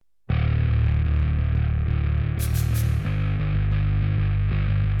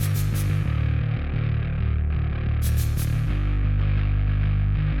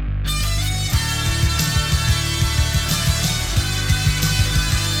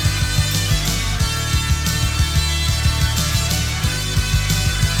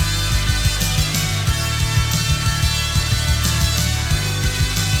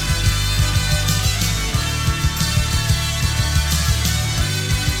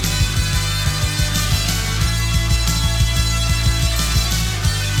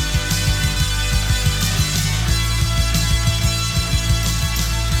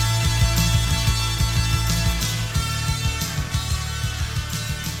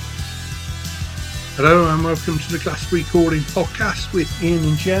Hello and welcome to the Glastonbury Recording Podcast with Ian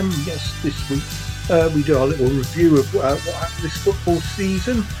and Jem. Yes, this week we do our little review of what happened this football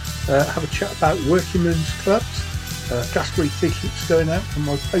season, have a chat about working men's clubs, Glastonbury tickets going out from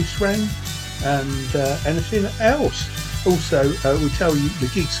my post round, and anything else. Also, we'll tell you the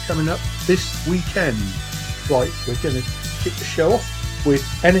gigs coming up this weekend. Right, we're going to kick the show off with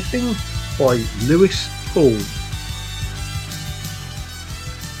Anything by Lewis Poole.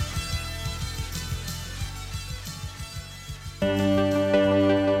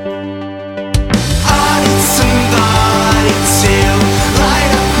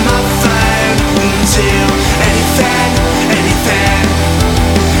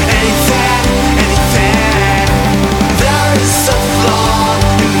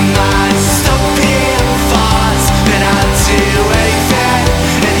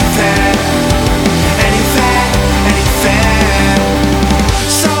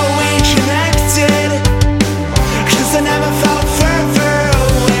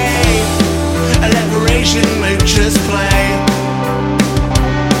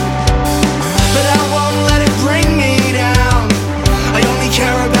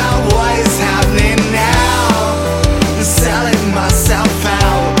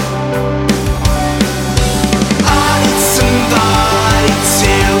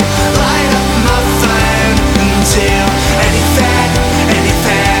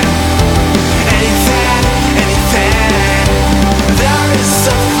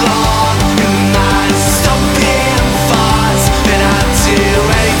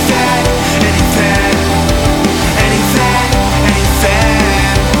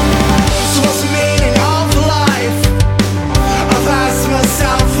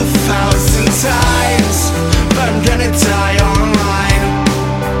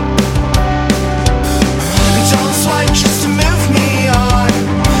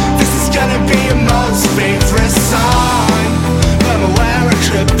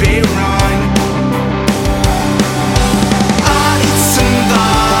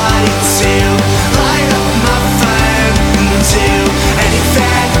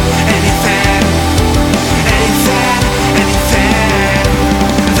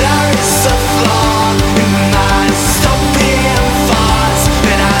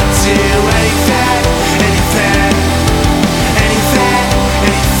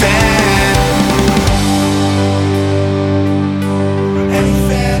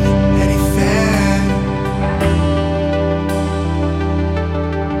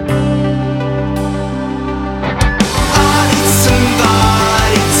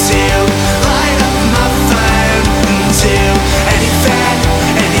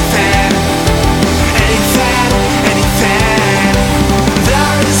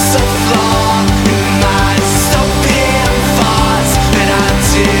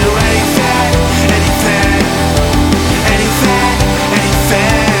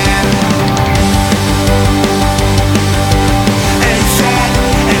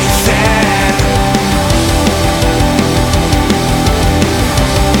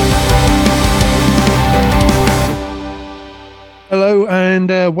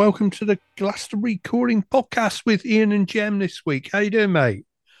 Welcome to the Glastonbury Recording Podcast with Ian and Jem this week. How you doing, mate?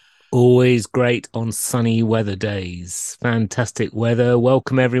 Always great on sunny weather days. Fantastic weather.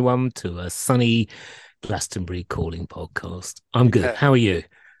 Welcome everyone to a sunny Glastonbury Recording Podcast. I'm good. How are you?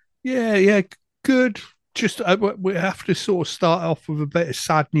 Yeah, good. Just we have to sort of start off with a bit of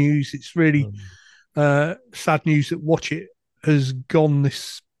sad news. It's really sad news that Watchet has gone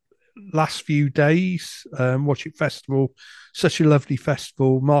this last few days. Watchet Festival, such a lovely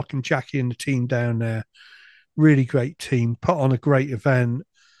festival. Mark and Jackie and the team down there, really great team, put on a great event.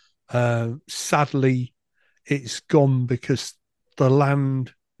 Sadly, it's gone because the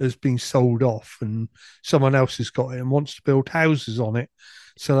land has been sold off and someone else has got it and wants to build houses on it.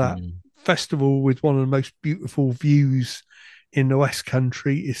 So that festival with one of the most beautiful views in the West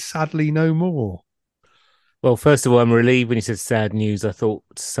Country is sadly no more. Well, first of all, I'm relieved when you said sad news. I thought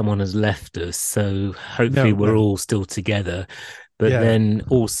someone has left us, so hopefully we're all still together. But then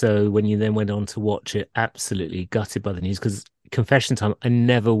also, when you then went on to watch it, absolutely gutted by the news, because confession time, I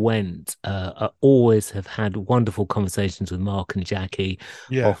never went. I always have had wonderful conversations with Mark and Jackie.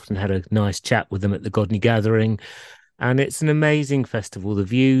 Often had a nice chat with them at the Godney Gathering. And it's an amazing festival. The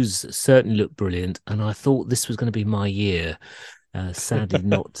views certainly look brilliant. And I thought this was going to be my year. Sadly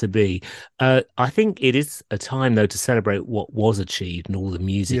not to be. I think it is a time, though, to celebrate what was achieved and all the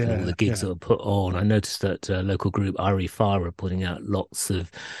music and all the gigs that were put on. I noticed that local group Irie Fire are putting out lots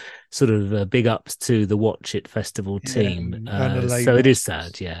of sort of big ups to the Watchet Festival team. So it is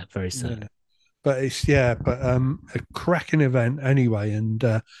sad, very sad. But it's a cracking event anyway, and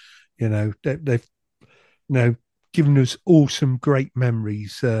they've giving us all some great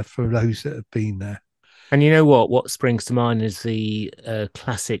memories for those that have been there. And you know what? What springs to mind is the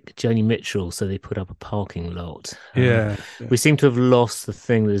classic Joni Mitchell. So they put up a parking lot. Yeah. We seem to have lost the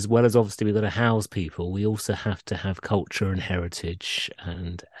thing that, as well as obviously we've got to house people, we also have to have culture and heritage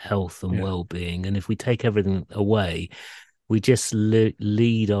and health and well-being. And if we take everything away, we just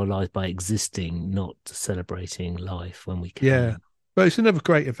lead our life by existing, not celebrating life when we can. Yeah. But it's another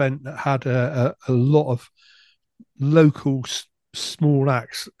great event that had a lot of local small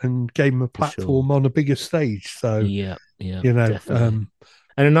acts and gave them a platform on a bigger stage. So yeah, definitely.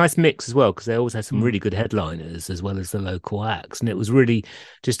 And a nice mix as well, because they always had some really good headliners as well as the local acts. And it was really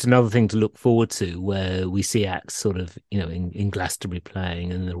just another thing to look forward to, where we see acts sort of, in Glastonbury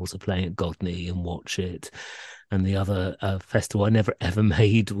playing, and they're also playing at Godney and Watchet. And the other festival I never ever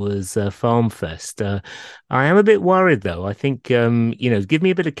made was Farm Fest. I am a bit worried, though. I think, give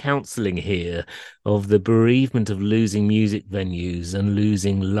me a bit of counselling here of the bereavement of losing music venues and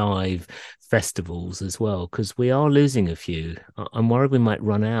losing live festivals as well, because we are losing a few. I'm worried we might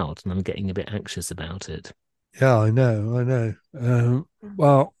run out, and I'm getting a bit anxious about it. Yeah, I know.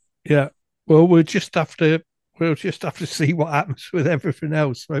 Well, yeah. Well, we'll just have to see what happens with everything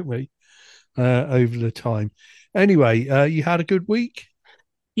else, won't we? Over the time. Anyway, you had a good week?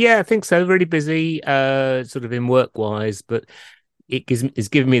 Yeah, I think so. Really busy, sort of in work wise, but it's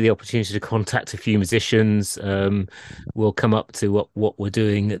given me the opportunity to contact a few musicians. We'll come up to what we're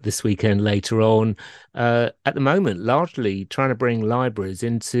doing this weekend later on. At the moment, largely trying to bring libraries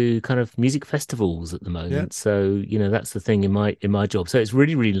into kind of music festivals at the moment. Yeah. So, that's the thing in my job. So it's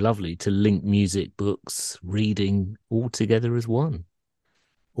really, really lovely to link music, books, reading all together as one.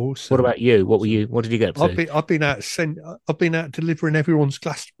 Awesome. What about you? What did you get up to? I've been out delivering everyone's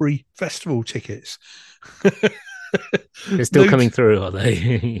Glastonbury Festival tickets. They're still coming through, are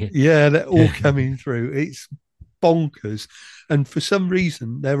they? Yeah, they're all coming through. It's bonkers. And for some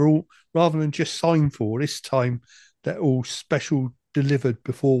reason, they're all, rather than just signed for this time, they're all special delivered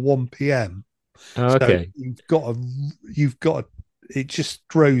before 1 p.m. Oh, okay. So you've got it just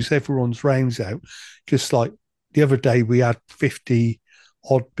throws everyone's rounds out. Just like the other day, we had 50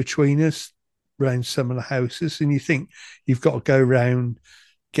 odd between us around some of the houses, and you think you've got to go around,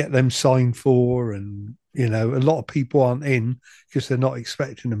 get them signed for, and a lot of people aren't in because they're not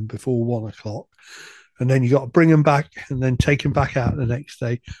expecting them before 1 o'clock, and then you got to bring them back and then take them back out the next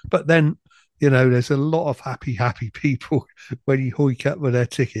day. But then there's a lot of happy people when you hoik up with their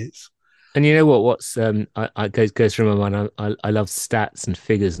tickets. And you know what's I goes through my mind. I love stats and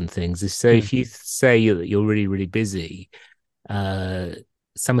figures and things. So if you say that you're really, really busy,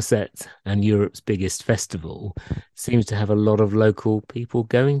 Somerset and Europe's biggest festival seems to have a lot of local people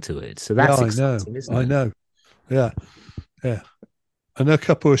going to it. So that's exciting, isn't it? I know. Yeah. And a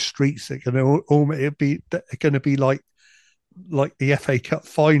couple of streets that are going to be like the FA Cup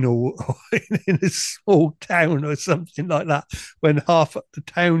final in a small town or something like that. When half of the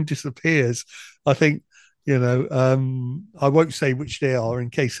town disappears, I think. I won't say which they are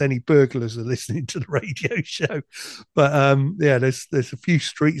in case any burglars are listening to the radio show. But there's a few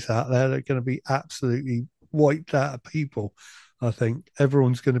streets out there that are going to be absolutely wiped out of people. I think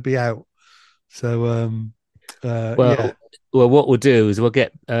everyone's going to be out. So, well, what we'll do is we'll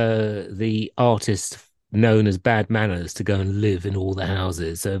get the artist known as Bad Manners to go and live in all the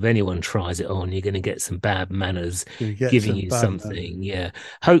houses. So if anyone tries it on, you're going to get some Bad Manners giving you something. Yeah.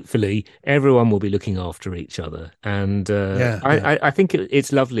 Hopefully everyone will be looking after each other. And I think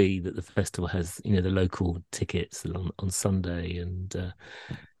it's lovely that the festival has, the local tickets on Sunday. And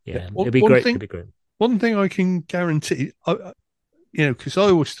it'd be great. It'd be great. One thing I can guarantee, because I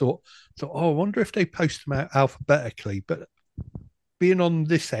always thought, I wonder if they post them out alphabetically, but being on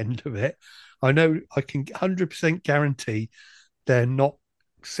this end of it, I know I can 100% guarantee they're not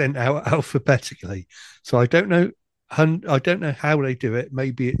sent out alphabetically. So I don't know how they do it.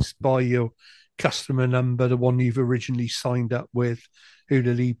 Maybe it's by your customer number, the one you've originally signed up with, who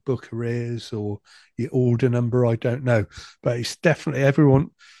the lead booker is, or your order number. I don't know, but it's definitely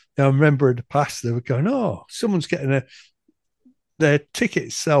everyone. I remember in the past they were going, "Oh, someone's getting their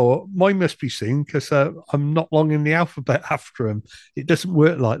tickets sell. Mine must be soon because I'm not long in the alphabet after them." It doesn't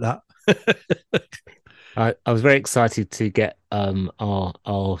work like that. I was very excited to get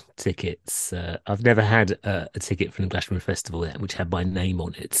our tickets. I've never had a ticket from the Glastonbury Festival yet, which had my name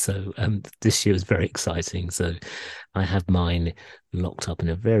on it. So this year was very exciting. So I have mine locked up in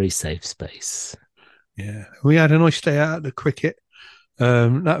a very safe space. Yeah, we had a nice day out at the cricket.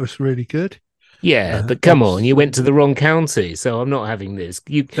 That was really good. Yeah, but come on, you went to the wrong county, so I'm not having this.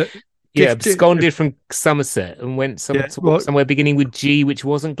 absconded from Somerset and went somewhere beginning with G, which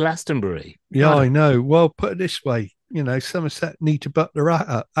wasn't Glastonbury. Yeah, I know. Well, put it this way, Somerset need to butt their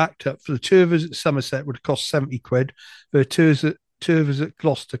act up. For the two of us at Somerset would have cost 70 quid. The two of us at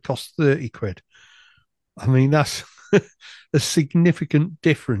Gloucester cost 30 quid. I mean, that's a significant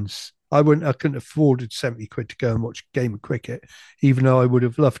difference. I couldn't have afforded 70 quid to go and watch a game of cricket, even though I would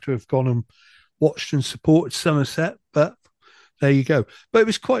have loved to have gone and watched and supported Somerset. But there you go. But it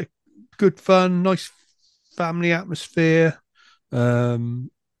was quite good fun, nice family atmosphere.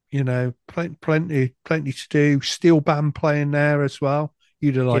 Plenty to do. Steel band playing there as well.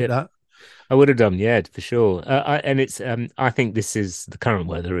 You'd have liked that. I would have done, yeah, for sure. I think the current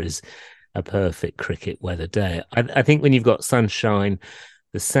weather is a perfect cricket weather day. I think when you've got sunshine,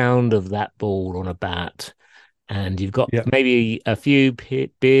 the sound of that ball on a bat, and you've got maybe a few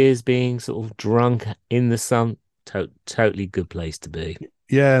beers being sort of drunk in the sun, totally good place to be.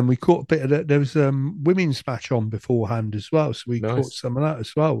 Yeah, and we caught a bit of that. There was women's match on beforehand as well, so we caught some of that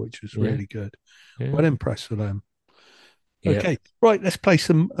as well, which was really good. Yeah. Well impressed with them. Okay, right, let's play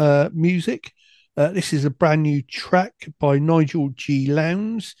some music. This is a brand new track by Nigel G.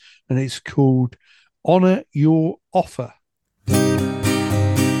 Lowndes, and it's called Honour Your Offer.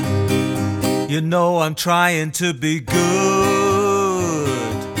 I'm trying to be good,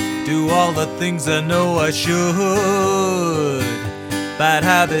 do all the things I know I should. Bad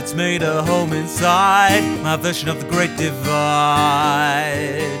habits made a home inside my vision of the great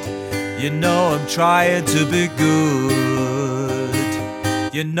divide. I'm trying to be good.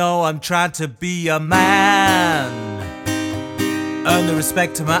 I'm trying to be a man, earn the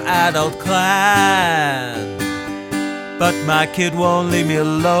respect of my adult clan. But my kid won't leave me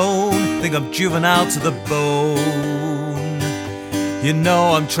alone, think I'm juvenile to the bone.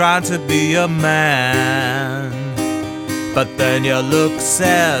 I'm trying to be a man, but then your look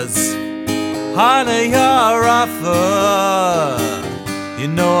says, honor your offer.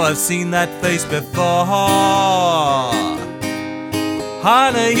 I've seen that face before.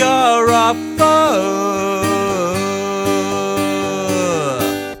 Honor your offer.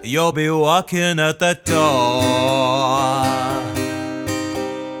 You'll be walking at the door.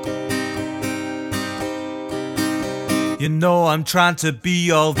 I'm trying to be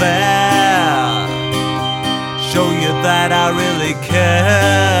all there, show you that I really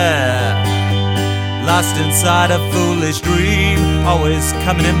care. Lost inside a foolish dream, always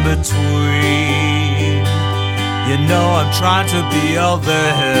coming in between. I'm trying to be all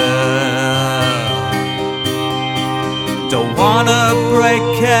there. Don't wanna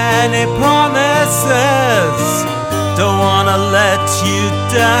break any promises, don't wanna let you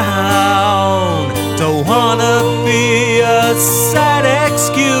down. Don't wanna be a sad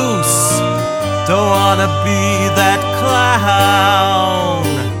excuse, don't wanna be that clown.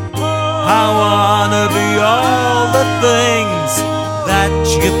 I wanna be all the things that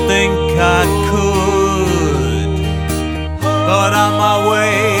you think I could, but on my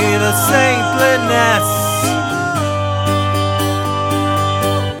way to saintliness,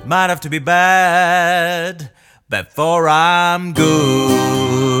 might have to be bad before I'm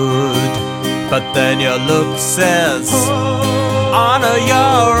good. But then your look says, honor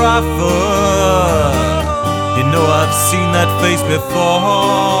your offer. I've seen that face before.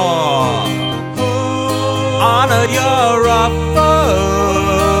 Honor your offer.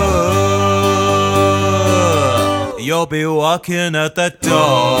 You'll be walking at the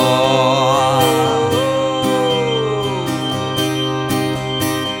door.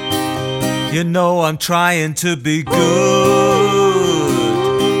 I'm trying to be good,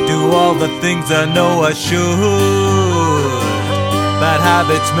 do all the things I know I should. Bad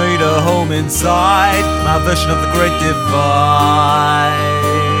habits made a home inside my vision of the great divide.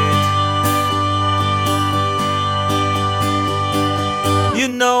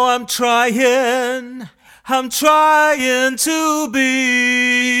 I'm trying to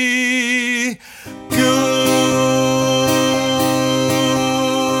be good.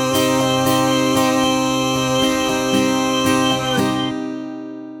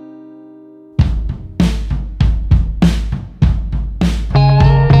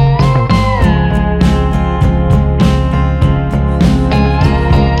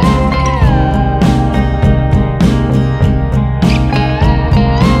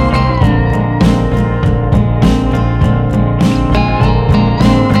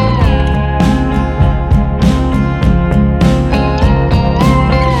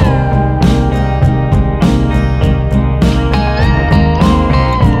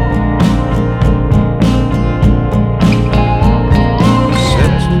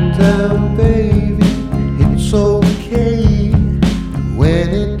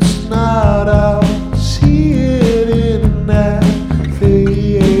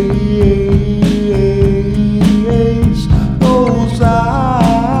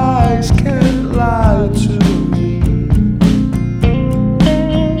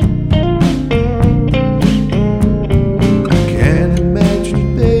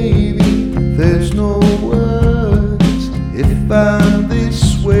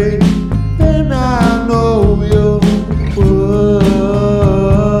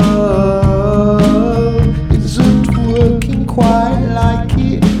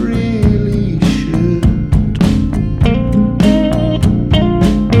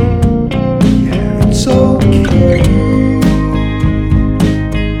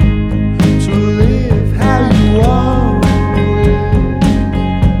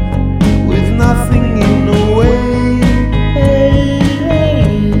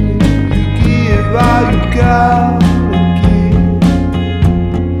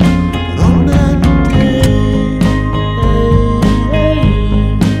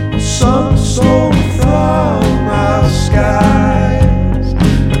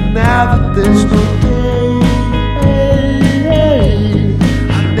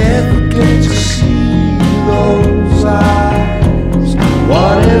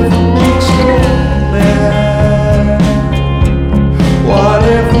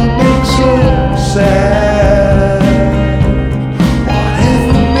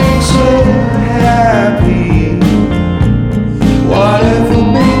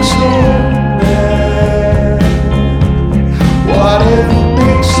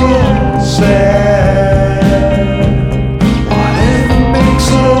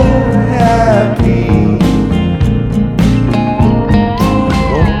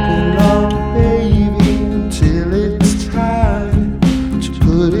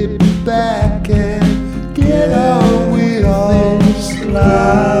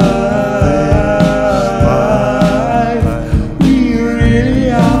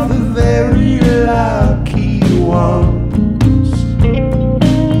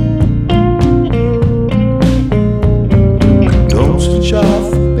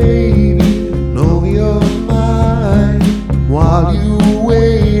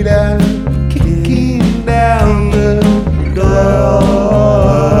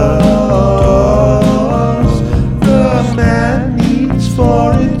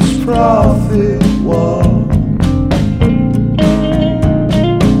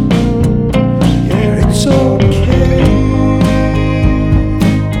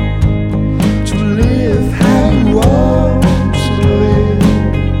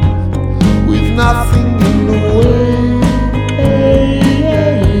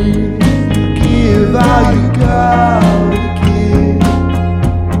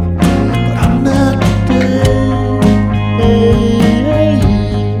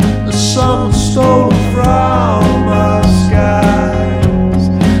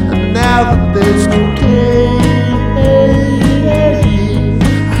 now there's no day.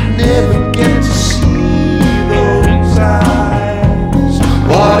 I never get to see those eyes.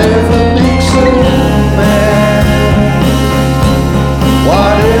 Whatever makes them mad,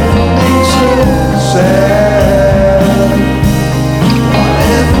 whatever makes them sad,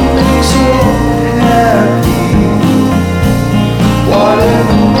 whatever makes them happy,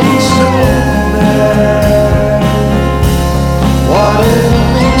 whatever makes them mad, whatever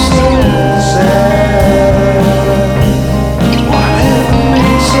makes them sad, whatever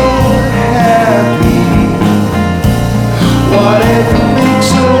makes them happy, whatever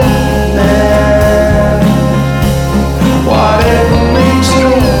makes them mad, whatever makes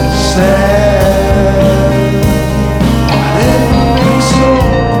them sad, whatever makes them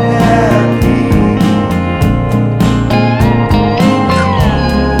happy.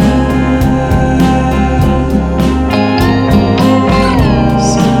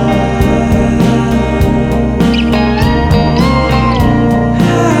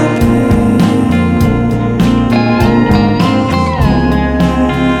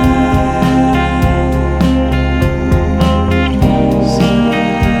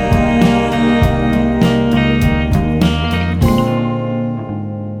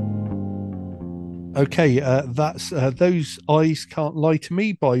 Okay, that's Those Eyes Can't Lie to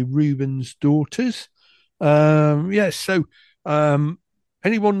Me by Reubens Daughters. So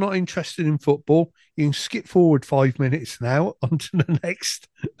anyone not interested in football, you can skip forward 5 minutes now onto the next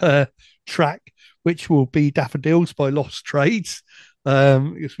track, which will be Daffodils by Lost Trades.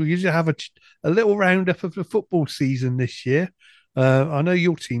 Because we usually have a little roundup of the football season this year. I know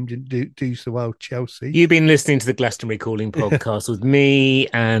your team didn't do so well, Chelsea. You've been listening to the Glastonbury Calling podcast with me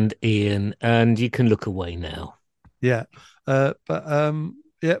and Ian, and you can look away now. Yeah.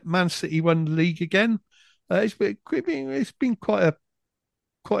 Man City won the league again. It's been quite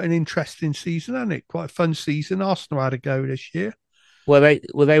an interesting season, hasn't it? Quite a fun season. Arsenal had a go this year. Well,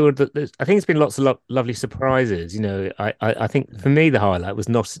 they were. I think it's been lots of lovely surprises. You know, I think for me the highlight was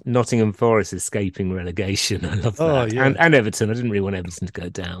Nottingham Forest escaping relegation. I love that, and Everton. I didn't really want Everton to go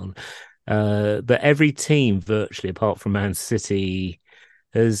down, but every team virtually, apart from Man City,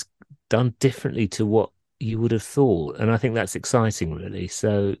 has done differently to what you would have thought, and I think that's exciting, really.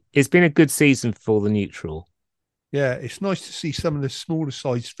 So it's been a good season for the neutral. Yeah, it's nice to see some of the smaller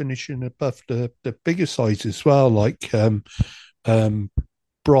sides finishing above the bigger sides as well, like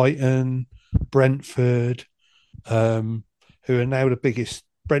Brighton, Brentford, who are now the biggest.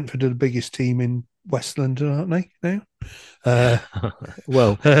 Brentford are the biggest team in West London, aren't they now?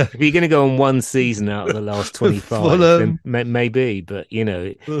 Well, if you're going to go on one season out of the last 25, then maybe, but you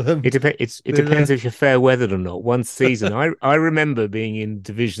know, it depends if you're fair weathered or not. One season, I remember being in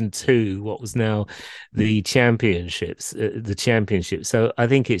Division 2, what was now the championship. So I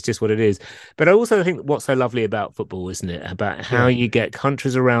think it's just what it is. But I also think what's so lovely about football, isn't it? About how you get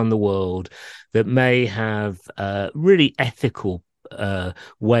countries around the world that may have really ethical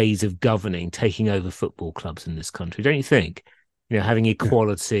ways of governing, taking over football clubs in this country, don't you think? You know, having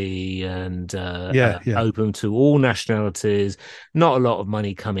equality and open to all nationalities, not a lot of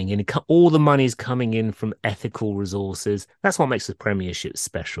money coming in. All the money's coming in from ethical resources. That's what makes the Premiership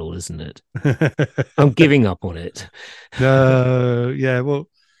special, isn't it? I'm giving up on it.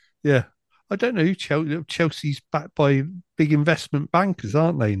 I don't know. Chelsea's backed by big investment bankers,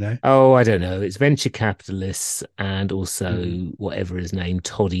 aren't they now? Oh, I don't know. It's venture capitalists and also whatever his name,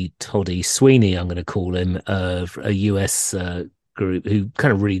 Toddy Sweeney, I'm going to call him, a US group who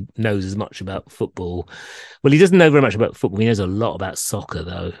kind of really knows as much about football. Well, he doesn't know very much about football. He knows a lot about soccer,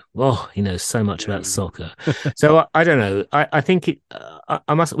 though. Oh, he knows so much about soccer. So I don't know. I think it.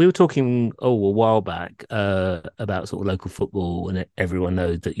 We were talking a while back about sort of local football, and everyone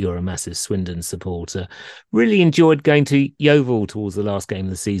knows that you're a massive Swindon supporter. Really enjoyed going to Yeovil towards the last game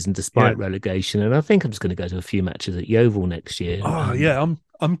of the season, despite relegation. And I think I'm just going to go to a few matches at Yeovil next year. Oh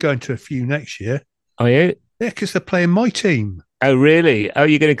I'm going to a few next year. Are you? Yeah, because they're playing my team. Oh, really? Oh,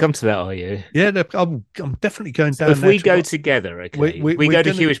 you're going to come to that, are you? Yeah, I'm definitely going down. If we go together, okay, we go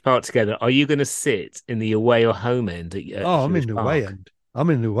to Hewish Park together. Are you going to sit in the away or home end? I'm in the away end. I'm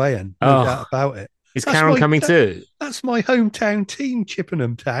in the away end. No doubt about it. Is Karen coming too? That's my hometown team,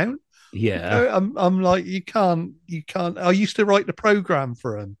 Chippenham Town. Yeah, I'm like, you can't. I used to write the program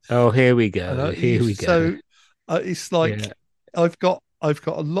for them. Oh, here we go. So it's like I've got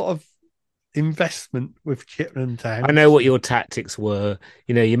a lot of investment with Chippenham Town. I know what your tactics were.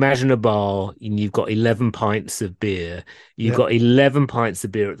 You know, you imagine a bar and you've got 11 pints of beer. You've got 11 pints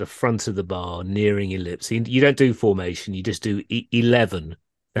of beer at the front of the bar, nearing your lips. So you don't do formation. You just do 11.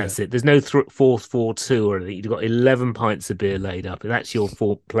 That's it. There's no 4-4-2 or anything. You've got 11 pints of beer laid up. That's your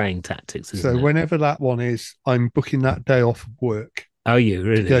playing tactics, isn't it? So whenever that one is, I'm booking that day off of work. Oh, you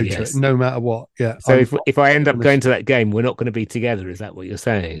really? To go Yes. to it, no matter what. Yeah. So if I end up going to that game, we're not going to be together. Is that what you're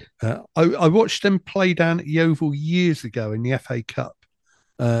saying? I watched them play down at Yeovil years ago in the FA Cup.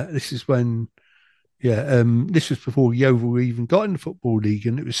 This is when, this was before Yeovil even got in the Football League,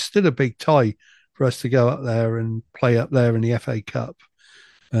 and it was still a big tie for us to go up there and play up there in the FA Cup.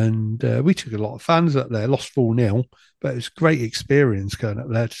 And we took a lot of fans up there, lost 4-0, but it was a great experience going up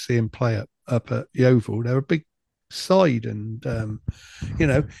there to see them play up at Yeovil. They're a big side, and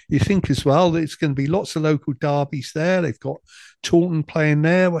you think as well that it's going to be lots of local derbies there. They've got Taunton playing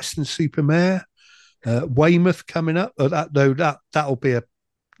there, Weston-super-Mare, Weymouth coming up. That'll be a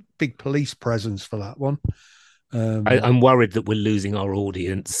big police presence for that one. I'm worried that we're losing our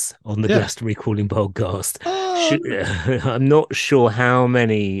audience on the Glastonbury Calling podcast. I'm not sure how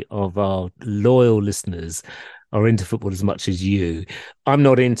many of our loyal listeners are into football as much as you. I'm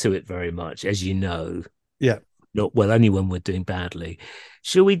not into it very much, as you know. Yeah. Not well, only when we're doing badly.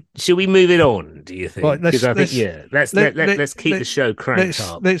 Shall we move it on, do you think? Right, let's keep the show cranked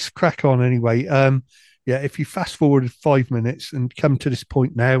up. Let's crack on anyway. If you fast forward 5 minutes and come to this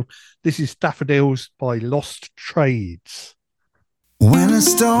point now, this is Daffodils by Lost Trades. When a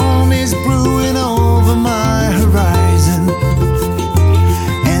storm is brewing over my horizon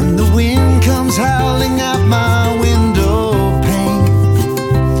and the wind comes howling out my window pane,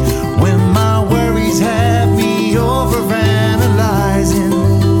 when my worries have me overanalyzing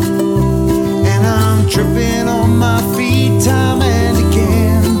and I'm tripping on my feet time and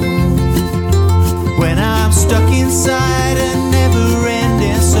again, when I'm stuck inside a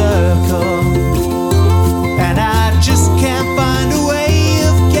never-ending circle and I just can't find a way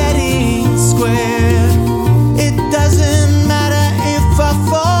of getting square, it doesn't matter if I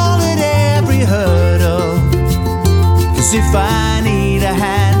fall at every hurdle, 'cause if I need a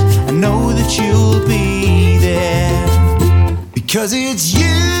hand, I know that you'll be there, because it's you,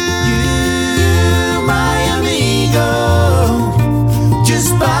 my amigo,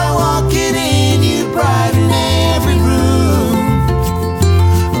 just by walking in you brighten every room,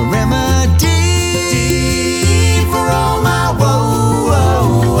 a remedy for all my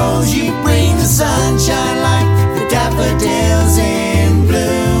woes, you bring the sunshine like the daffodils in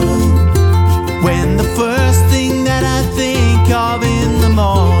bloom. When the first thing that I think of in the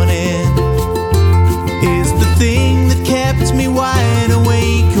morning is the thing that kept me wide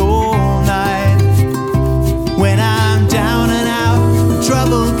awake all night, when I'm down and out,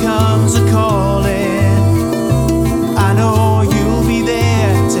 trouble comes a-calling, I know you'll be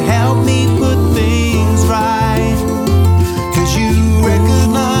there to help me put things right, 'cause you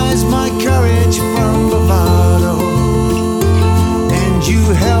recognize my courage from bravado, and you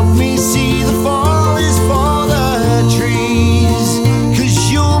help me see the forest for the trees,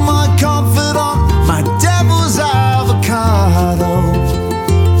 'cause you're my confidant, my devil's avocado.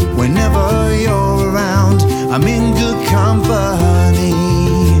 Whenever you're around, I'm in good company.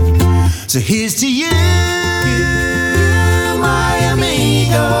 So here's to you, my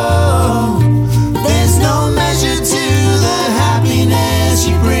amigo. There's no measure to the happiness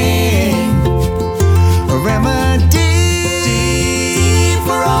you bring, a remedy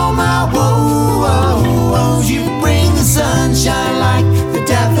for all my woes. You bring the sunshine like the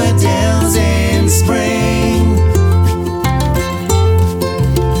daffodils in spring.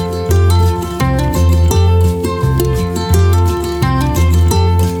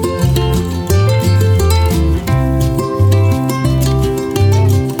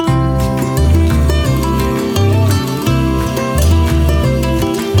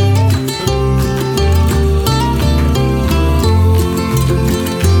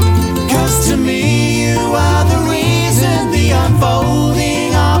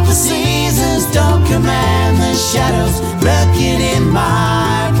 Shadows lurking in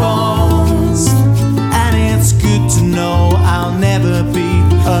my bones, and it's good to know I'll never be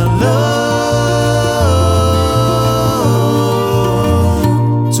alone.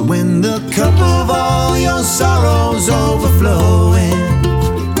 So when the cup of all your sorrows overflowing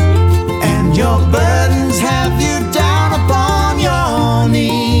and your burdens have you down upon your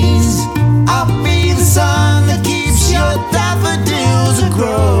knees, I'll be the sun that keeps your daffodils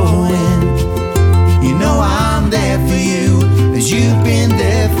a-growing. You know I'm there for you, as you've been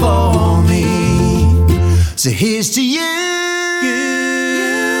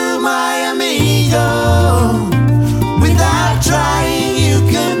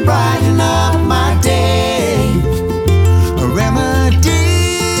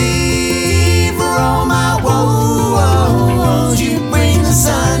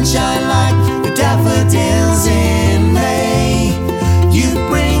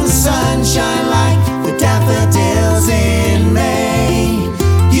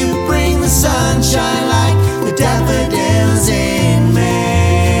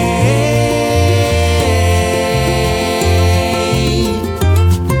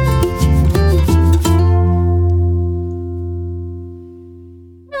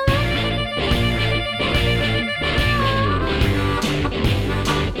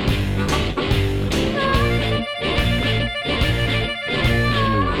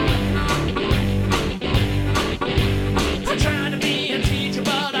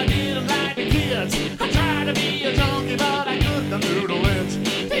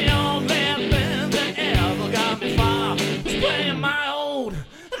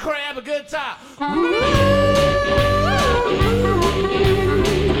grab a guitar.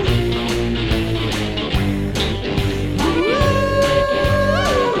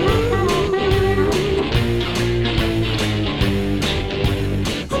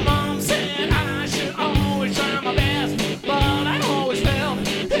 Mom said I should always try my best, but I always failed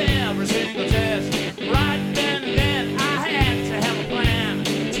every single test. Right then and then I had to have a plan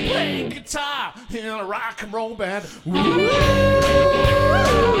to play guitar in a rock and roll band.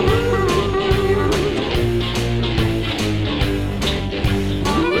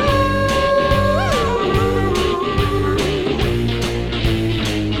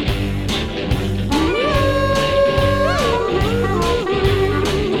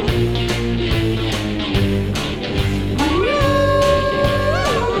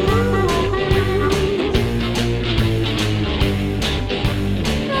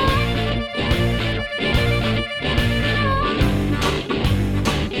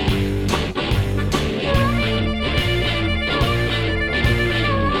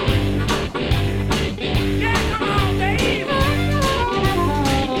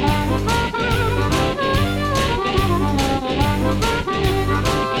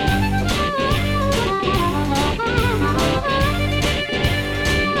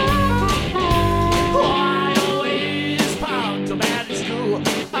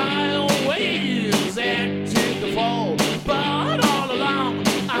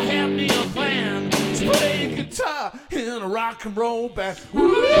 In a rock and roll band.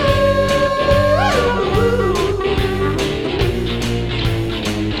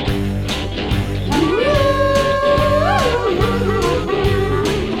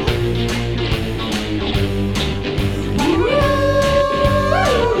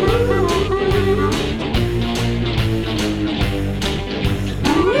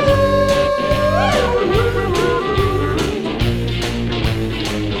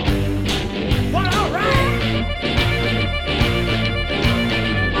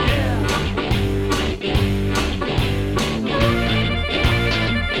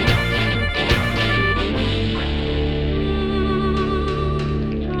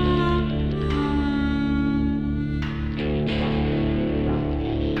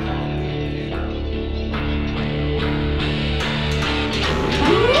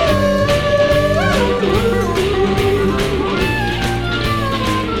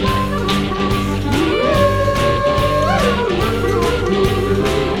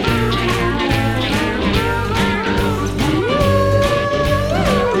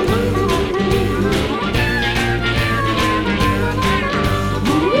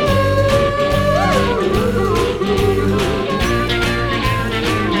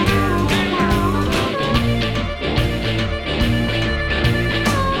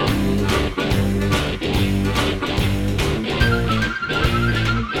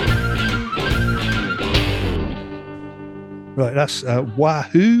 Right, that's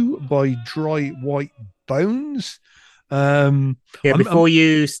Wahoo by Dry White Bones. Before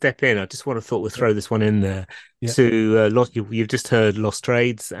you step in, I just want to thought we'll throw this one in there. Yeah. To you've just heard Lost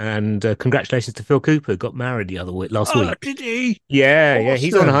Trades, and congratulations to Phil Cooper, got married last week. Did he? Yeah, Awesome. yeah,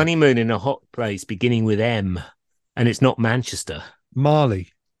 he's on a honeymoon in a hot place beginning with M, and it's not Manchester.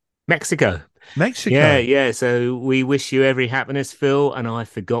 Mexico. Yeah. So we wish you every happiness, Phil. And I've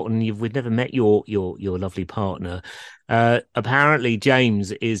forgotten we've never met your lovely partner. Apparently,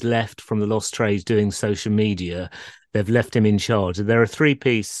 James is left from the Lost Trades doing social media. They've left him in charge. They're a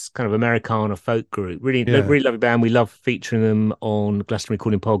three-piece kind of Americana folk group. Really lovely band. We love featuring them on Glastonbury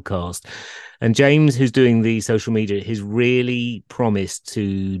Recording Podcast. And James, who's doing the social media, has really promised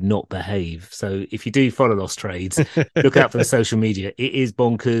to not behave. So if you do follow Lost Trades, look out for the social media. It is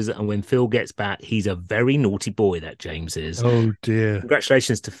bonkers. And when Phil gets back, he's a very naughty boy, that James is. Oh, dear.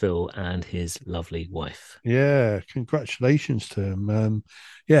 Congratulations to Phil and his lovely wife. Yeah, congratulations to him.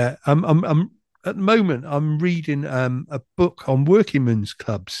 I'm at the moment, I'm reading a book on workingmen's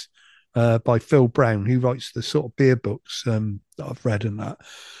clubs by Phil Brown, who writes the sort of beer books that I've read and that.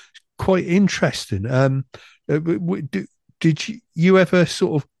 It's quite interesting. Did you ever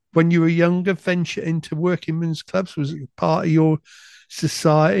sort of, when you were younger, venture into workingmen's clubs? Was it part of your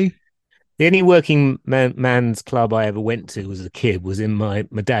society? The only working man's club I ever went to as a kid was in my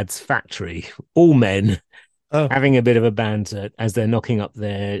dad's factory. All men. Having a bit of a banter as they're knocking up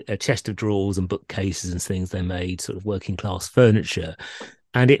their chest of drawers and bookcases and things they made, sort of working class furniture.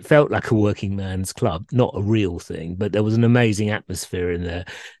 And it felt like a working man's club, not a real thing, but there was an amazing atmosphere in there.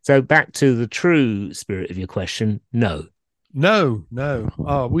 So back to the true spirit of your question, no.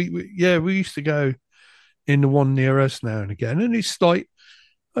 Oh, we used to go in the one near us now and again. And it's like,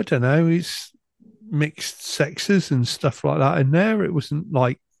 I don't know, it's mixed sexes and stuff like that in there. It wasn't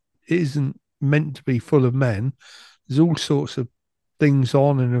like isn't meant to be full of men. There's all sorts of things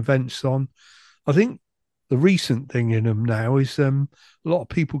on and events on. I think the recent thing in them now is a lot of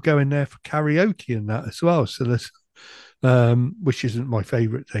people go in there for karaoke and that as well. So there's which isn't my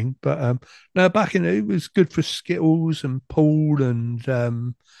favourite thing, but no, back in it was good for skittles and pool, and they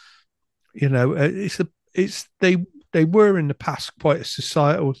were in the past quite a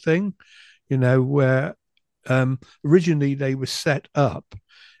societal thing, where originally they were set up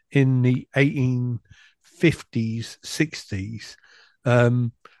in the 1850s, 60s,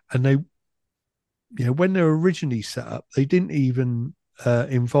 and they, when they were originally set up, they didn't even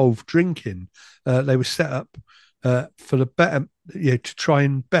involve drinking. They were set up for the better, to try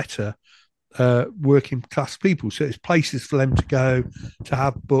and better working class people. So it's places for them to go, to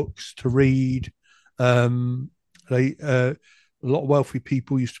have books to read. A lot of wealthy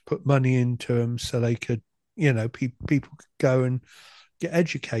people used to put money into them so they could, people could go and get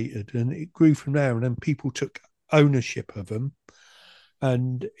educated, and it grew from there. And then people took ownership of them,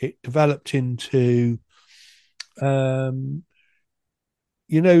 and it developed into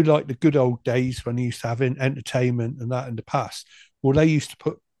like the good old days when you used to have entertainment and that in the past. Well, they used to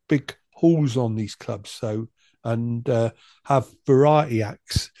put big halls on these clubs, and have variety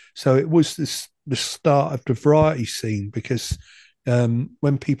acts. So it was the start of the variety scene, because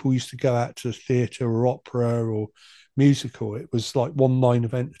when people used to go out to the theatre or opera or musical, it was like one line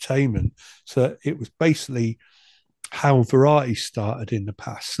of entertainment. So it was basically how variety started in the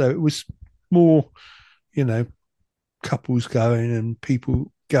past. So it was more, couples going and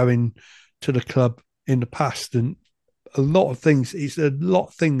people going to the club in the past, and a lot of things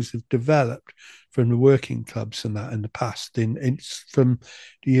have developed from the working clubs and that in the past. It's from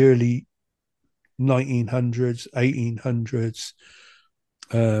the early 1900s, 1800s,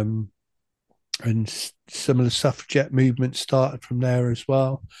 and some of the suffragette movement started from there as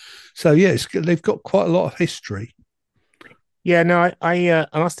well. So yeah, they've got quite a lot of history. Yeah, no, I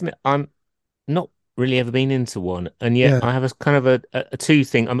must admit, I'm not really ever been into one, and yet I have a kind of a two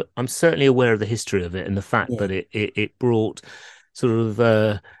thing. I'm certainly aware of the history of it and the fact that it brought sort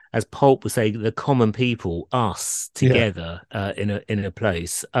of as Pulp would say, the common people, us together in a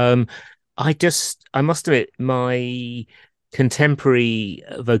place. I must admit, my contemporary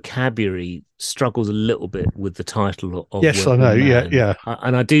vocabulary struggles a little bit with the title of Yes, I know. Yeah.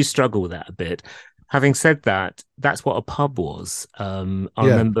 And I do struggle with that a bit. Having said that, that's what a pub was. I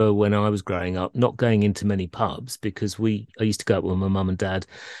remember when I was growing up, not going into many pubs, because I used to go out with my mum and dad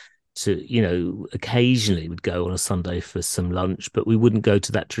to, occasionally would go on a Sunday for some lunch, but we wouldn't go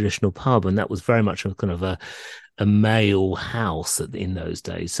to that traditional pub. And that was very much a kind of a male house in those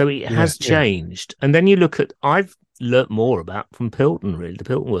days. So it has changed. And then you look at, I've learnt more about from Pilton, really, the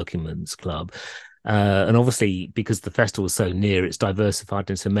Pilton Working Men's Club. And obviously, because the festival is so near, it's diversified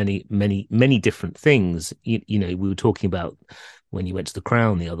into many different things. We were talking about when you went to the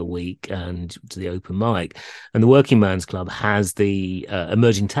Crown the other week and to the open mic, and the Working Men's Club has the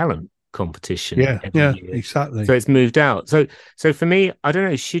emerging talent competition. Every year. Exactly. So it's moved out. So for me, I don't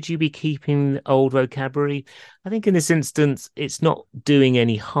know, should you be keeping old vocabulary? I think in this instance, it's not doing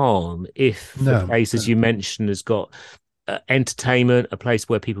any harm if the place, as you mentioned, has got entertainment, a place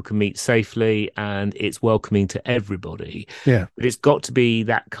where people can meet safely, and it's welcoming to everybody. But it's got to be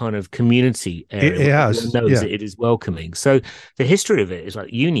that kind of community area. It has. Knows that it is welcoming. So the history of it is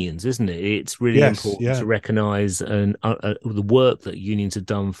like unions, isn't it? It's really important to recognise and the work that unions have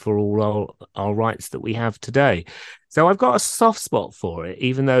done for all our rights that we have today. So I've got a soft spot for it,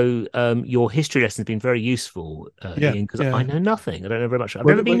 even though your history lesson has been very useful, Ian, because I know nothing. I don't know very much. I've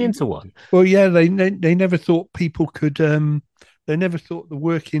never been into one. Well, yeah, they never thought people could. They never thought the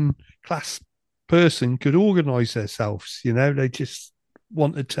working class person could organise themselves. They just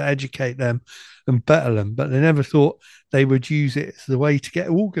wanted to educate them and better them, but they never thought they would use it as the way to get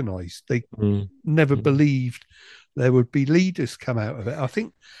organised. They never believed there would be leaders come out of it. I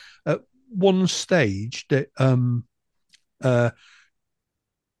think at one stage that I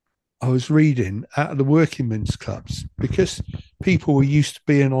was reading out of the working men's clubs, because people were used to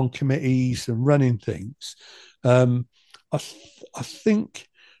being on committees and running things. I think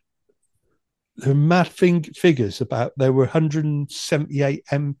the mad figures about there were 178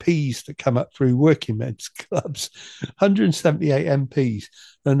 MPs that come up through working men's clubs, 178 MPs,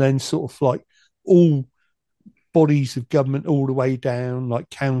 and then sort of like all bodies of government all the way down, like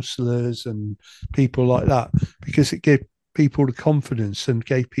councillors and people like that, because it gave people the confidence and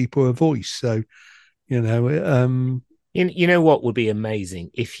gave people a voice. So, you know what would be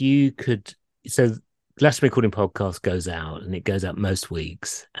amazing if you could. So, Glastonbury Recording Podcast goes out, and it goes out most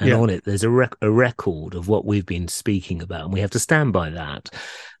weeks, and on it there's a record of what we've been speaking about, and we have to stand by that.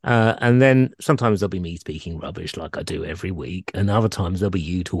 And then sometimes there'll be me speaking rubbish like I do every week, and other times there'll be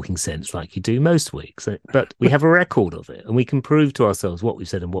you talking sense like you do most weeks. But we have a record of it, and we can prove to ourselves what we've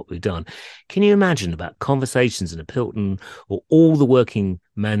said and what we've done. Can you imagine about conversations in a Pilton or all the working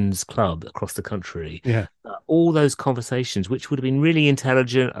men's club across the country? Yeah. All those conversations, which would have been really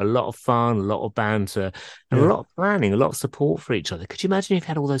intelligent, a lot of fun, a lot of banter, and a lot of planning, a lot of support for each other. Could you imagine if you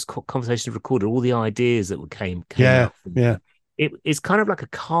had all those conversations recorded, all the ideas that came out? Yeah. It's kind of like a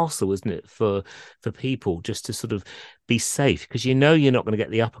castle, isn't it, for people, just to sort of be safe, because you're not going to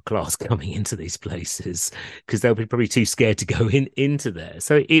get the upper class coming into these places because they'll be probably too scared to go into there.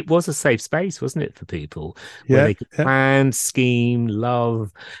 So it was a safe space, wasn't it, for people where they could plan, scheme,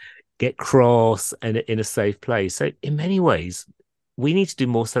 love, get cross, and in a safe place. So in many ways, we need to do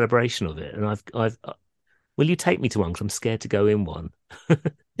more celebration of it. And I've will you take me to one? Because I'm scared to go in one.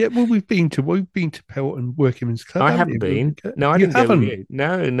 Yeah, well, we've been to Pelton Workingmen's Club. I haven't been. No, I didn't go with you.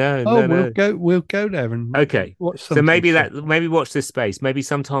 No. We'll go there and watch. So maybe watch this space. Maybe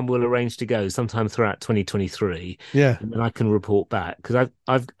sometime we'll arrange to go sometime throughout 2023. Yeah, and then I can report back, because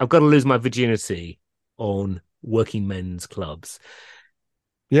I've got to lose my virginity on working men's clubs.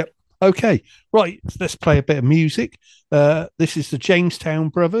 Yep. Okay. Right. Let's play a bit of music. This is the Jamestown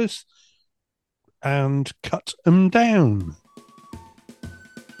Brothers and Cut 'Em Down.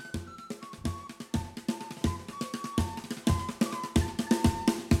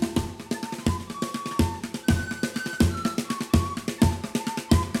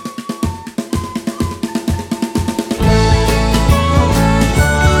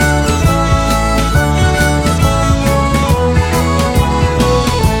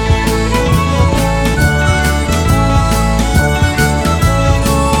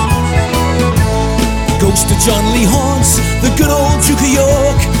 John Lee haunts the good old Duke of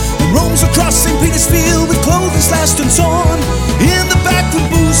York and roams across St. Peter's Field with clothing slashed and torn. In the back room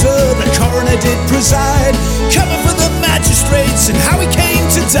boozer, the coroner did preside, cover for the magistrates and how he came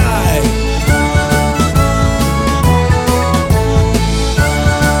to die.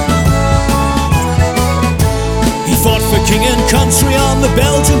 He fought for king and country on the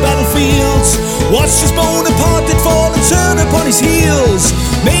Belgian battlefields, watched as Bonaparte did fall and turn upon his heels,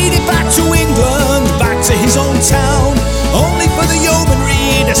 made it back to England, back to his own town, only for the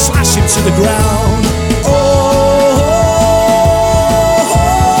yeomanry to slash him to the ground.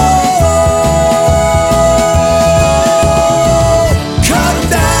 Cut 'em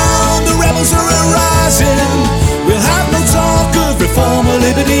down, the rebels are arising, we'll have no talk of reform or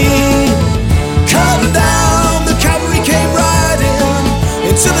liberty. Cut 'em down, the cavalry came riding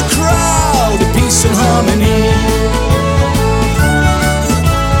into the crowd of peace and harmony.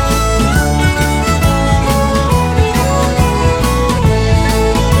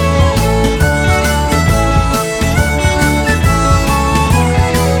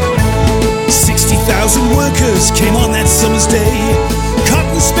 60,000 workers came on that summer's day,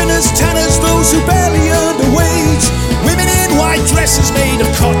 cotton spinners, tanners, those who barely earned a wage, women in white dresses made of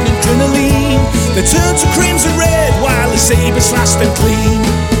cotton and crinoline, they turned to crimson red while the sabres slashed them clean.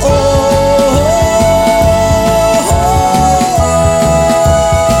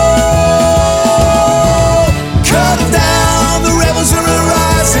 Cut 'em down, the rebels are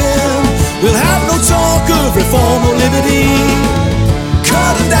arising, we'll have no talk of reform or liberty.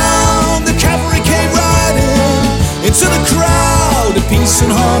 Cut 'em down, the cavalry came riding into the crowd of peace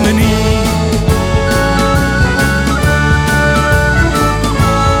and harmony.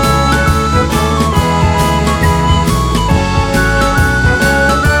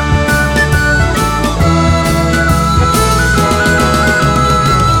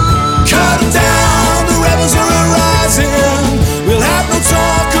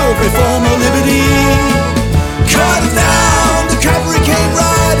 Reform or liberty. Cut 'em down, the cavalry came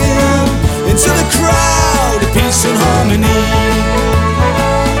riding into the crowd of peace and harmony.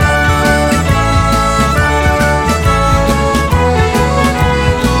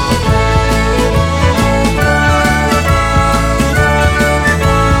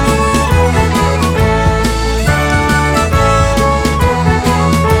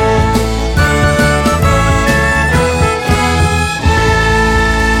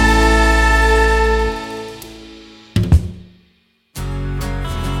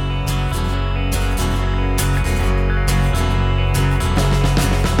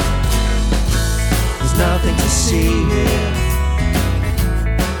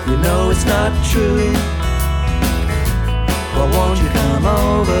 True. Well, won't you come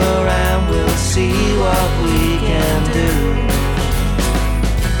over and we'll see what we can do.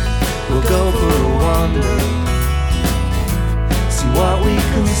 We'll go for a wander, see what we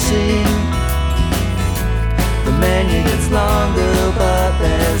can see. The menu gets longer, but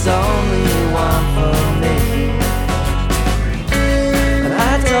there's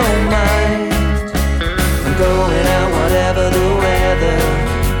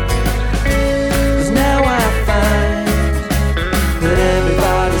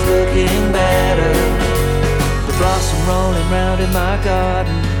round in my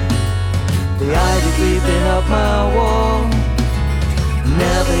garden, the ivy creeping up my wall.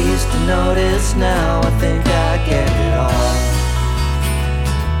 Never used to notice, now I think I get it all.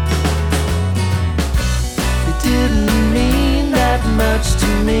 It didn't mean that much to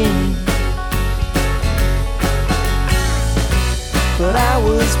me, but I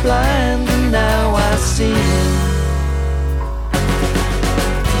was blind and now I see.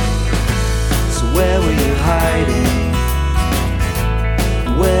 So where were you hiding?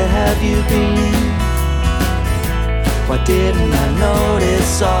 Where have you been? Why didn't I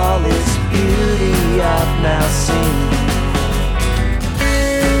notice all this beauty I've now seen?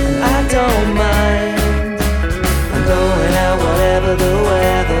 And I don't mind, I'm going out whatever the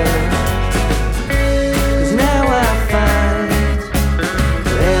weather, 'cause now I find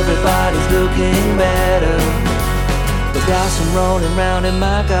that everybody's looking better. The blossom rolling round in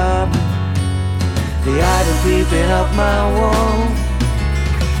my garden, the idol creeping up my wall.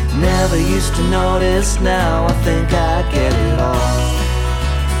 Never used to notice, now I think I get it all.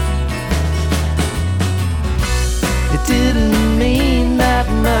 It didn't mean that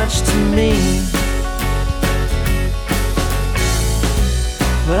much to me,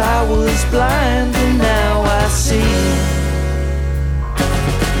 but I was blind and now I see.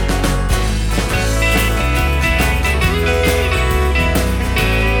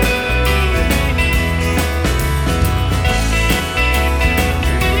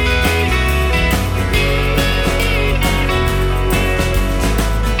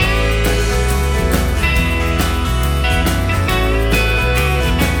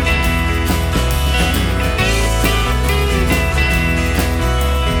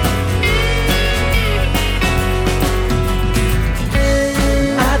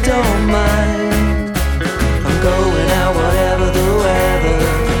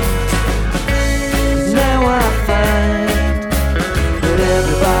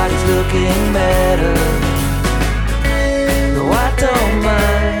 Looking better. No, I don't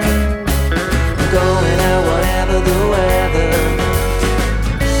mind, I'm going out whatever the weather,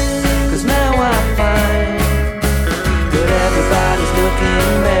 'cause now I find that everybody's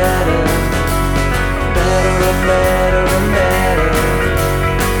looking better. Better and better and better.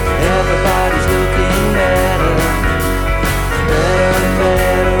 Everybody's looking better. Better and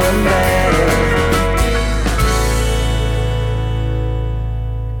better and better.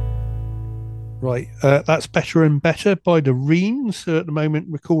 Right, that's Better and Better by the Reubens, at the moment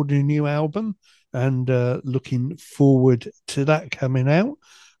recording a new album, and looking forward to that coming out.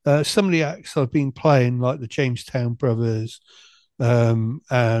 Some of the acts I've been playing, like the Jamestown Brothers, and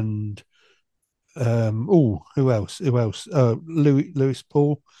who else? Lewis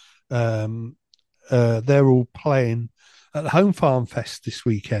Poole. They're all playing at the Home Farm Fest this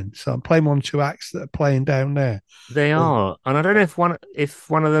weekend. So I'm playing one or two acts that are playing down there. They are, and I don't know if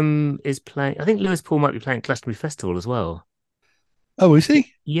one of them is playing. I think Lewis Poole might be playing at Glastonbury Festival as well. Oh, is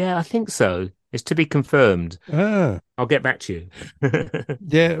he? Yeah, I think so. It's to be confirmed. Ah. I'll get back to you.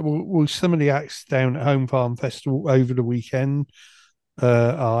 Yeah, well, some of the acts down at Home Farm Festival over the weekend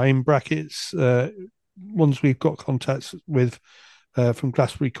are in brackets. Ones we've got contacts with from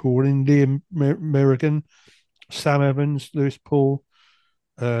Glastonbury Recording, Liam Milligan, Sam Evans, Lewis Poole,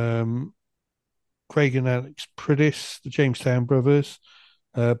 Craig and Alex Pridis, the Jamestown Brothers,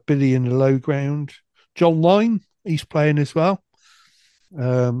 Billy in the Low Ground, John Line, he's playing as well.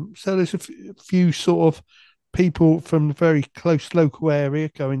 So there's a few sort of people from the very close local area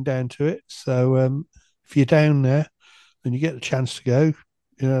going down to it. So if you're down there and you get the chance to go,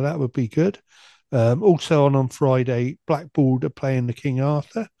 that would be good. Also on Friday, Blackboard are playing the King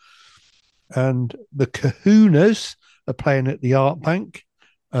Arthur, and the Kahunas are playing at the Art Bank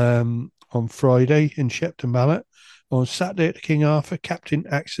on Friday in Shepton Mallet. On Saturday at the King Arthur, Captain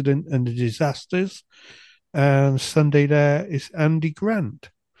Accident and the Disasters. And Sunday there is Andy Grant.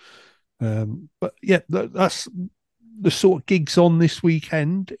 But yeah, that's the sort of gigs on this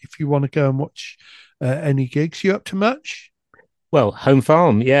weekend. If you want to go and watch any gigs, you up to much? Well, Home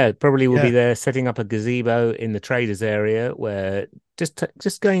Farm, yeah, probably will be there setting up a gazebo in the traders area where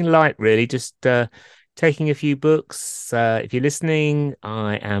just going light, really, just taking a few books. If you're listening,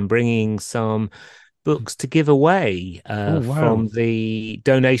 I am bringing some books to give away from the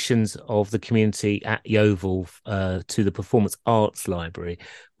donations of the community at Yeovil to the Performance Arts Library.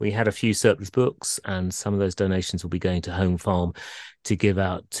 We had a few surplus books, and some of those donations will be going to Home Farm to give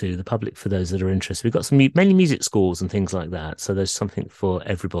out to the public for those that are interested. We've got some mainly music schools and things like that, so there's something for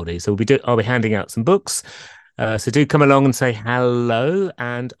everybody. So I'll be handing out some books. So do come along and say hello.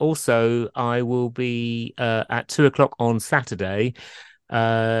 And also I will be at 2:00 on Saturday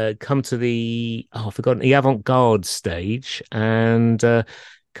come to the avant-garde stage and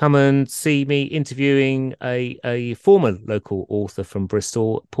come and see me interviewing a former local author from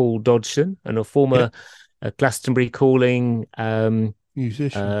Bristol, Paul Dodgson, and a former Glastonbury calling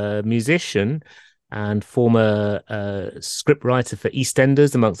musician and former script writer for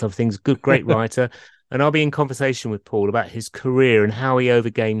EastEnders, amongst other things, great writer. And I'll be in conversation with Paul about his career and how he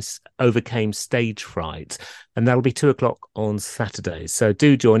overcame stage fright. And that'll be 2:00 on Saturday. So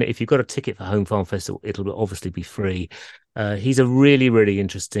do join it. If you've got a ticket for Home Farm Festival, it'll obviously be free. He's a really, really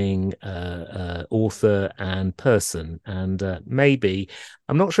interesting author and person. And maybe,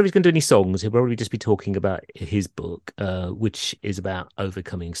 I'm not sure if he's going to do any songs. He'll probably just be talking about his book, which is about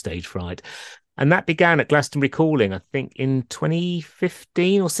overcoming stage fright. And that began at Glastonbury Calling, I think, in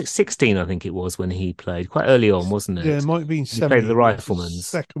 2015 or 16, I think it was, when he played. Quite early on, wasn't it? Yeah, it might have been he played the Riflemen's.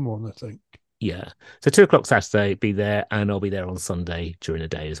 Second one, I think. Yeah. So 2:00 Saturday, be there, and I'll be there on Sunday during the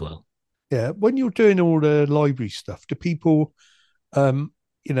day as well. Yeah. When you're doing all the library stuff, do people,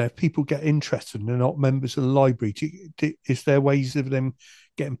 if people get interested and they're not members of the library, is there ways of them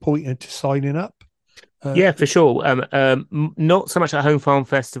getting pointed to signing up? Yeah, for sure. Not so much at Home Farm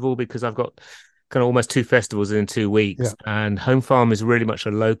Festival, because I've got kind of almost 2 festivals in 2 weeks, and Home Farm is really much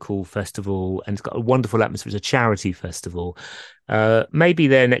a local festival, and it's got a wonderful atmosphere. It's a charity festival. Maybe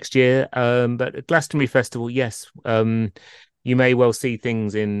there next year, but at Glastonbury Festival, yes. You may well see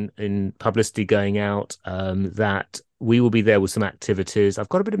things in publicity going out that we will be there with some activities. I've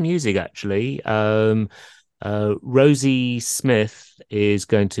got a bit of music, actually. Rosie Smith is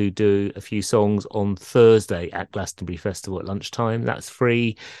going to do a few songs on Thursday at Glastonbury Festival at lunchtime. That's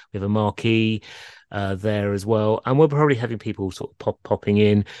free. We have a marquee there as well, and we'll be probably having people sort of popping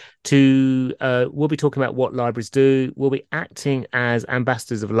in to we'll be talking about what libraries do. We'll be acting as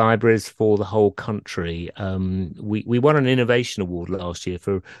ambassadors of libraries for the whole country. We won an innovation award last year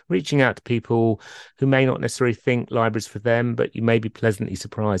for reaching out to people who may not necessarily think libraries for them, but you may be pleasantly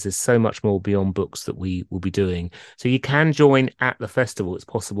surprised. There's so much more beyond books that we will be doing. So you can join at the festival. It's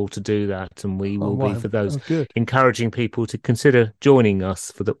possible to do that, and we will be, for those, encouraging people to consider joining us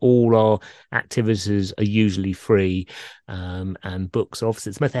for all our activities are usually free, and books are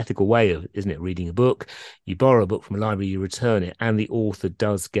obviously, it's the most ethical way of, isn't it, reading a book. You borrow a book from a library, you return it, and the author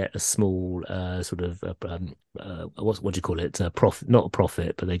does get a small what do you call it, profit, not a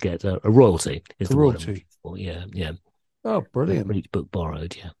profit, but they get a royalty. Is the royalty. Yeah. Oh, brilliant. For each book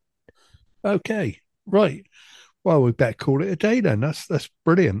borrowed. Okay, right. Well, we better call it a day then. That's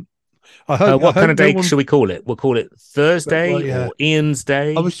brilliant. I hope. What kind of day should we call it? We'll call it Thursday or Ian's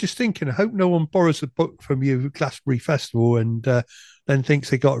Day. I was just thinking, I hope no one borrows a book from you at Glastonbury Festival and then thinks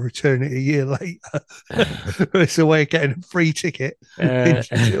they got to return it a year later. It's a way of getting a free ticket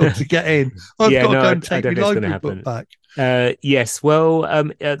to get in. I've got to go and take my library book back. Yes, well,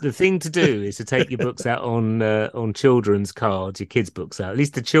 the thing to do is to take your books out on children's cards, your kids' books out. At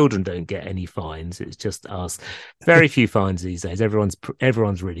least the children don't get any fines. It's just us. Very few fines these days. Everyone's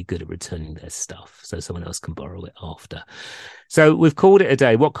really good at returning their stuff, so someone else can borrow it after. So we've called it a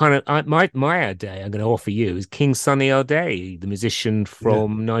day. What kind of my day I'm going to offer you is King Sunny Ade, the musician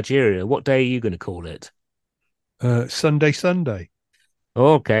from Nigeria. What day are you going to call it? Sunday.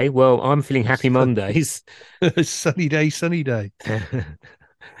 Okay, well, I'm feeling happy Mondays. sunny day.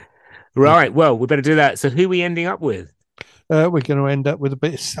 Right, well, we better do that. So who are we ending up with? We're going to end up with a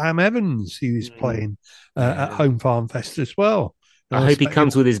bit of Sam Evans, who's playing at Home Farm Fest as well. I hope he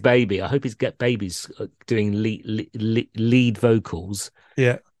comes with his baby. I hope he's got babies doing lead vocals.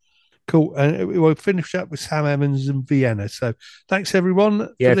 Yeah, cool. And we'll finish up with Sam Evans and Vienna. So thanks, everyone.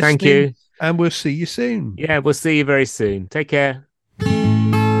 For listening, thank you. And we'll see you soon. Yeah, we'll see you very soon. Take care.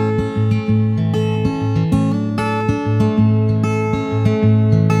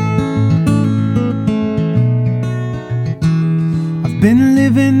 Been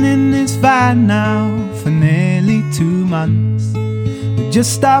living in this van now for nearly 2 months. We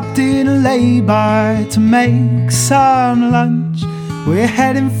just stopped in a lay-by to make some lunch. We're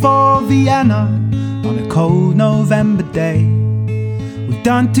heading for Vienna on a cold November day. We've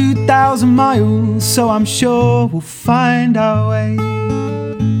done 2,000 miles, so I'm sure we'll find our way.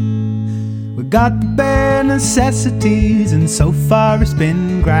 We got the bare necessities, and so far it's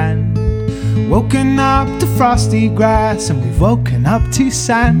been grand. Woken up to frosty grass, and we've woken up to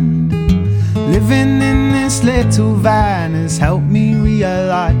sand. Living in this little van has helped me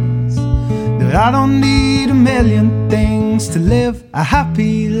realize that I don't need a million things to live a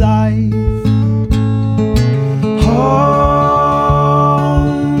happy life. Home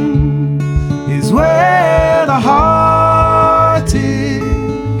is where the heart is.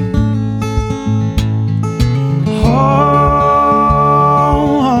 Home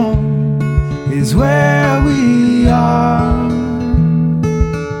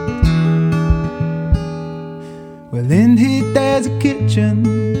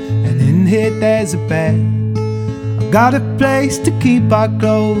got a place to keep our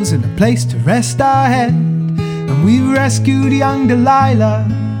clothes and a place to rest our head. And we rescued young Delilah,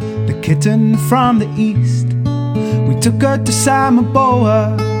 the kitten from the east. We took her to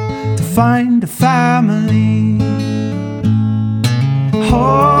Samoa to find a family.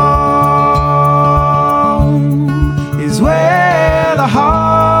 Home is where the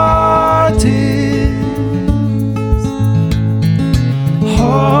heart is.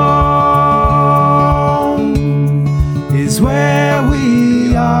 Home is where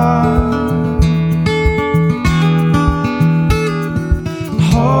we are.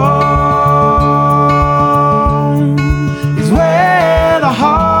 Home is where the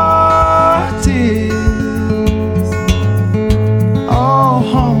heart is. Oh,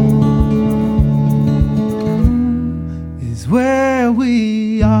 home is where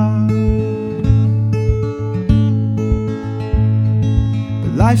we are.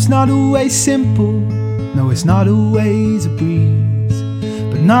 But life's not always simple. No, it's not always a breeze.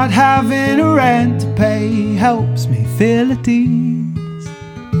 But not having a rent to pay helps me feel at ease.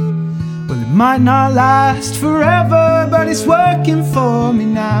 Well, it might not last forever, but it's working for me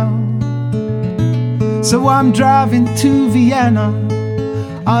now. So I'm driving to Vienna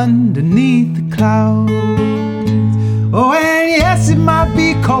underneath the clouds. Oh, and yes, it might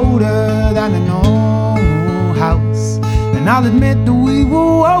be colder than a normal house. And I'll admit that we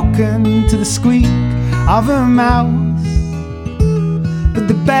were woken to the squeak of a mouse. But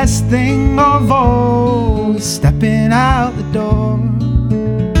the best thing of all is stepping out the door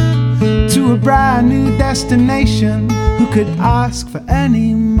to a brand new destination. Who could ask for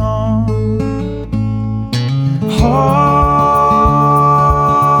any more?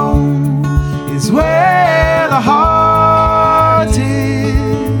 Home is where the heart is.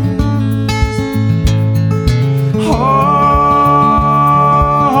 Home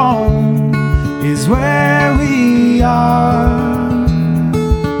is where we are.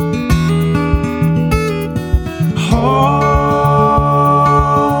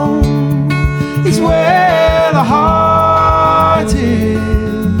 Home is where the heart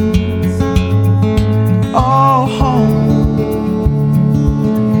is. Oh, home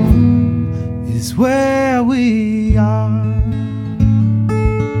is where we are.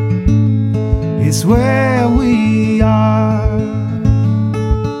 It's where we are.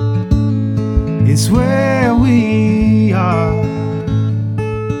 It's where we are.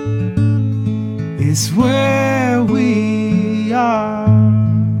 It's where we are.